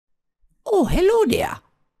Oh, hello there.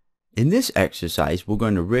 In this exercise, we're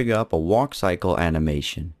going to rig up a walk cycle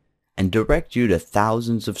animation and direct you to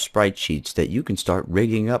thousands of sprite sheets that you can start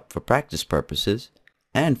rigging up for practice purposes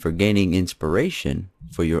and for gaining inspiration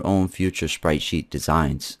for your own future sprite sheet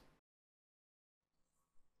designs.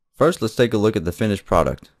 First, let's take a look at the finished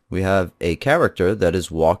product. We have a character that is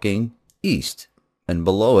walking east, and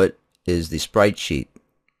below it is the sprite sheet.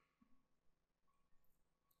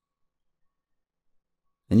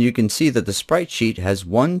 And you can see that the sprite sheet has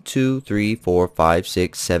 1, 2, 3, 4, 5,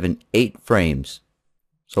 6, 7, 8 frames.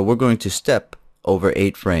 So we're going to step over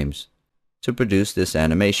 8 frames to produce this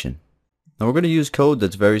animation. Now we're going to use code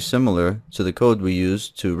that's very similar to the code we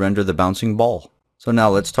used to render the bouncing ball. So now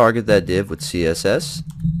let's target that div with CSS.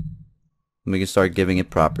 And we can start giving it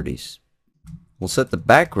properties. We'll set the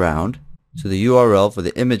background to the URL for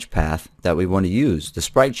the image path that we want to use, the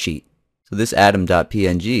sprite sheet. So this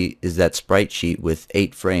atom.png is that sprite sheet with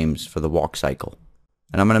 8 frames for the walk cycle.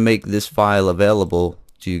 And I'm going to make this file available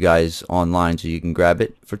to you guys online so you can grab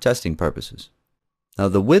it for testing purposes. Now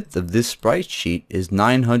the width of this sprite sheet is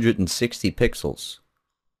 960 pixels.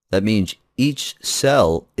 That means each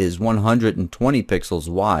cell is 120 pixels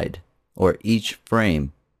wide, or each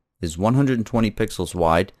frame is 120 pixels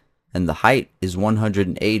wide, and the height is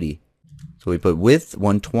 180. So we put width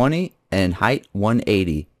 120 and height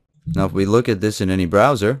 180. Now if we look at this in any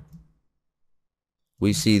browser,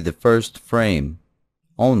 we see the first frame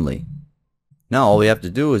only. Now all we have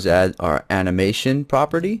to do is add our animation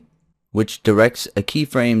property, which directs a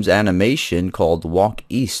keyframes animation called walk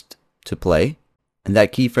east to play. And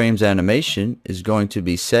that keyframes animation is going to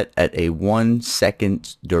be set at a 1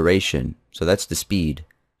 second duration. So that's the speed.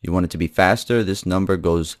 If you want it to be faster, this number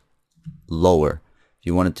goes lower. If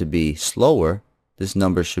you want it to be slower, this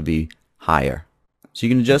number should be higher. So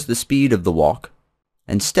you can adjust the speed of the walk,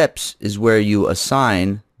 and steps is where you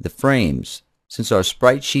assign the frames. Since our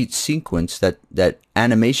sprite sheet sequence, that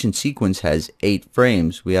animation sequence has 8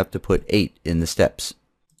 frames, we have to put 8 in the steps.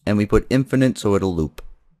 And we put infinite so it'll loop.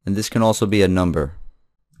 And this can also be a number.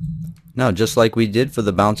 Now just like we did for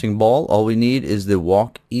the bouncing ball, all we need is the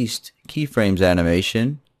walk east keyframes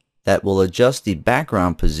animation that will adjust the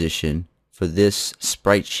background position for this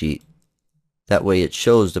sprite sheet. That way it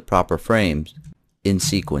shows the proper frames in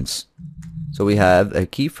sequence. So we have a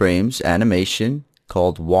keyframes animation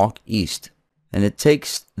called walk east, and it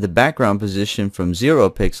takes the background position from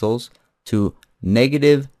 0 pixels to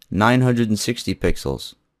negative 960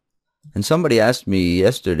 pixels. And somebody asked me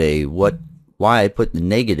yesterday why I put the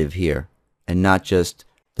negative here and not just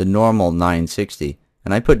the normal 960.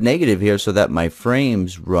 And I put negative here so that my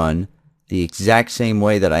frames run the exact same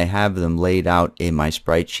way that I have them laid out in my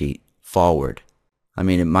sprite sheet, forward. I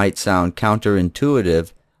mean, it might sound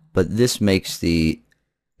counterintuitive, but this makes the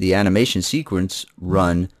animation sequence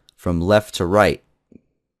run from left to right,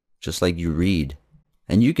 just like you read.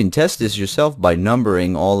 And you can test this yourself by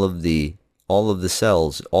numbering all of the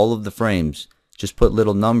cells, all of the frames. Just put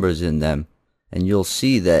little numbers in them, and you'll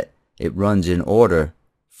see that it runs in order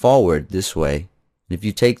forward this way. And if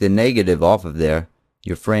you take the negative off of there,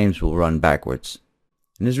 your frames will run backwards.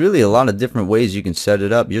 And there's really a lot of different ways you can set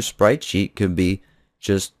it up. Your sprite sheet could be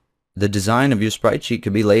just the design of your sprite sheet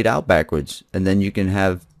could be laid out backwards, and then you can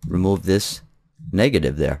have remove this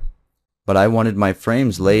negative there. But I wanted my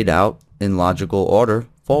frames laid out in logical order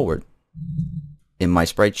forward in my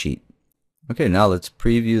sprite sheet. Okay, now let's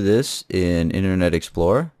preview this in Internet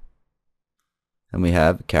Explorer, and we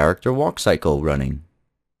have character walk cycle running.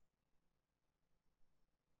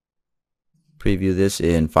 Preview this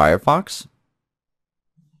in Firefox.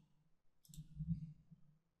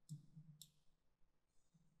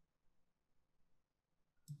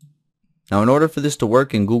 Now in order for this to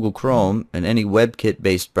work in Google Chrome and any WebKit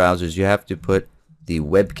based browsers, you have to put the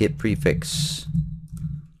WebKit prefix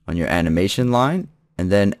on your animation line and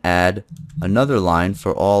then add another line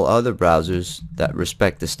for all other browsers that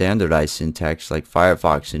respect the standardized syntax like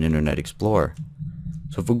Firefox and Internet Explorer.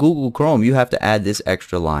 So for Google Chrome, you have to add this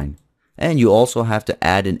extra line, and you also have to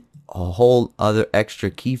add a whole other extra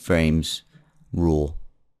keyframes rule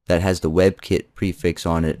that has the WebKit prefix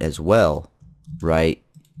on it as well, right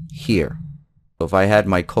here. So if I had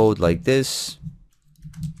my code like this,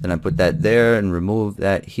 then I put that there and remove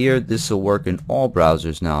that here, this will work in all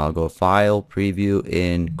browsers now. I'll go File, Preview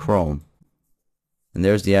in Chrome. And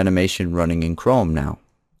there's the animation running in Chrome now.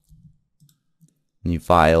 And you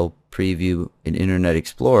File, Preview in Internet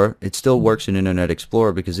Explorer. It still works in Internet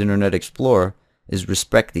Explorer because Internet Explorer is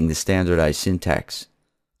respecting the standardized syntax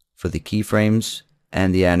for the keyframes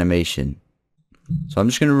and the animation. So I'm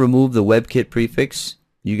just going to remove the WebKit prefix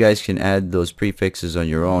You guys can add those prefixes on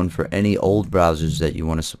your own for any old browsers that you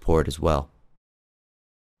want to support as well.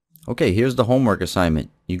 Okay, here's the homework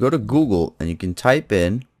assignment. You go to Google and you can type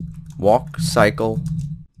in walk cycle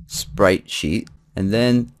sprite sheet and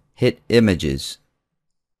then hit images.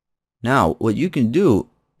 Now what you can do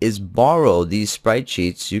is borrow these sprite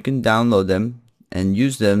sheets. You can download them and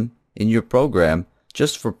use them in your program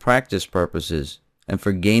just for practice purposes and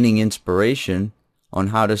for gaining inspiration on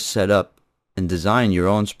how to set up and design your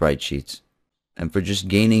own sprite sheets, and for just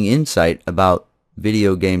gaining insight about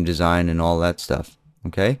video game design and all that stuff.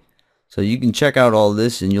 Okay, so you can check out all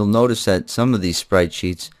this and you'll notice that some of these sprite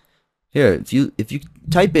sheets here, if you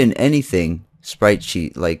type in anything sprite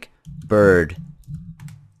sheet like bird,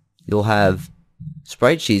 you'll have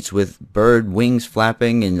sprite sheets with bird wings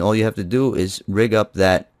flapping, and all you have to do is rig up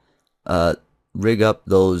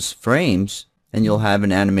those frames and you'll have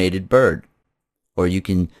an animated bird. Or you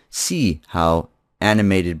can see how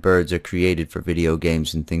animated birds are created for video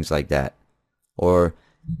games and things like that. Or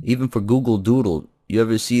even for Google Doodle. You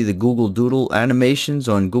ever see the Google Doodle animations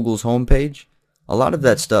on Google's homepage? A lot of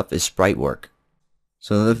that stuff is sprite work.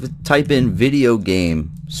 So if you type in video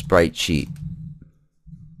game sprite sheet,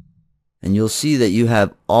 and you'll see that you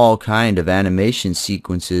have all kind of animation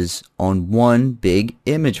sequences on one big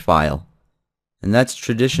image file. And that's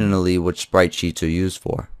traditionally what sprite sheets are used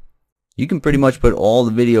for. You can pretty much put all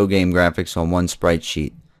the video game graphics on one sprite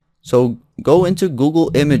sheet. So go into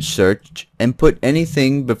Google image search and put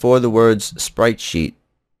anything before the words sprite sheet.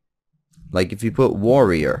 Like if you put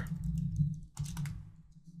warrior,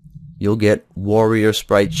 you'll get warrior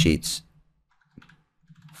sprite sheets,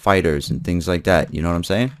 fighters and things like that. You know what I'm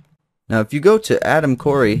saying? Now if you go to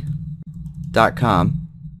adamkhoury.com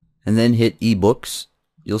and then hit ebooks,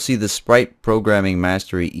 you'll see the Sprite Programming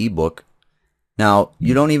Mastery ebook. Now,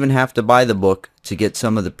 you don't even have to buy the book to get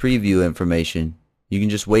some of the preview information. You can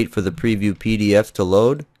just wait for the preview PDF to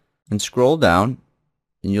load and scroll down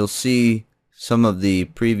and you'll see some of the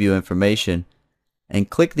preview information, and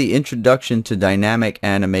click the Introduction to Dynamic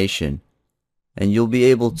Animation and you'll be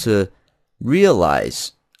able to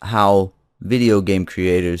realize how video game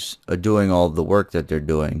creators are doing all the work that they're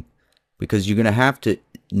doing, because you're going to have to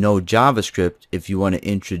know JavaScript if you want to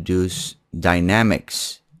introduce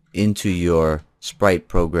dynamics into your sprite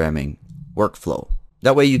programming workflow.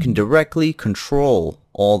 That way you can directly control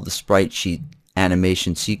all the sprite sheet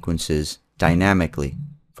animation sequences dynamically.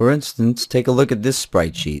 For instance, take a look at this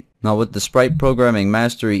sprite sheet. Now what the Sprite Programming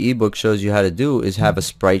Mastery ebook shows you how to do is have a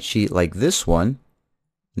sprite sheet like this one.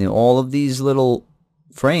 Now all of these little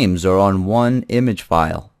frames are on one image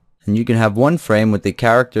file. And you can have one frame with the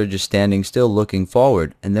character just standing still looking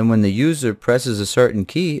forward, and then when the user presses a certain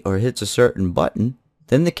key or hits a certain button,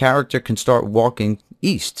 then the character can start walking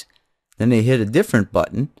east. Then they hit a different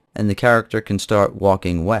button and the character can start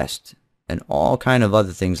walking west, and all kind of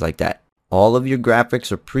other things like that. All of your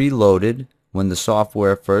graphics are preloaded when the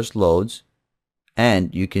software first loads,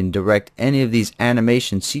 and you can direct any of these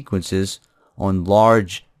animation sequences on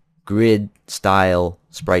large grid style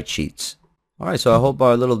sprite sheets. Alright, so I hope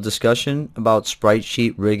our little discussion about sprite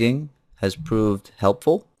sheet rigging has proved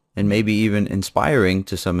helpful and maybe even inspiring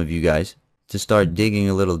to some of you guys to start digging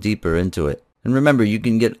a little deeper into it. And remember, you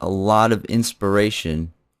can get a lot of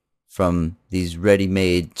inspiration from these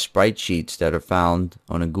ready-made sprite sheets that are found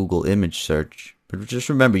on a Google image search. But just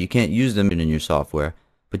remember, you can't use them in your software,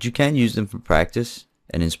 but you can use them for practice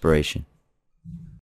and inspiration.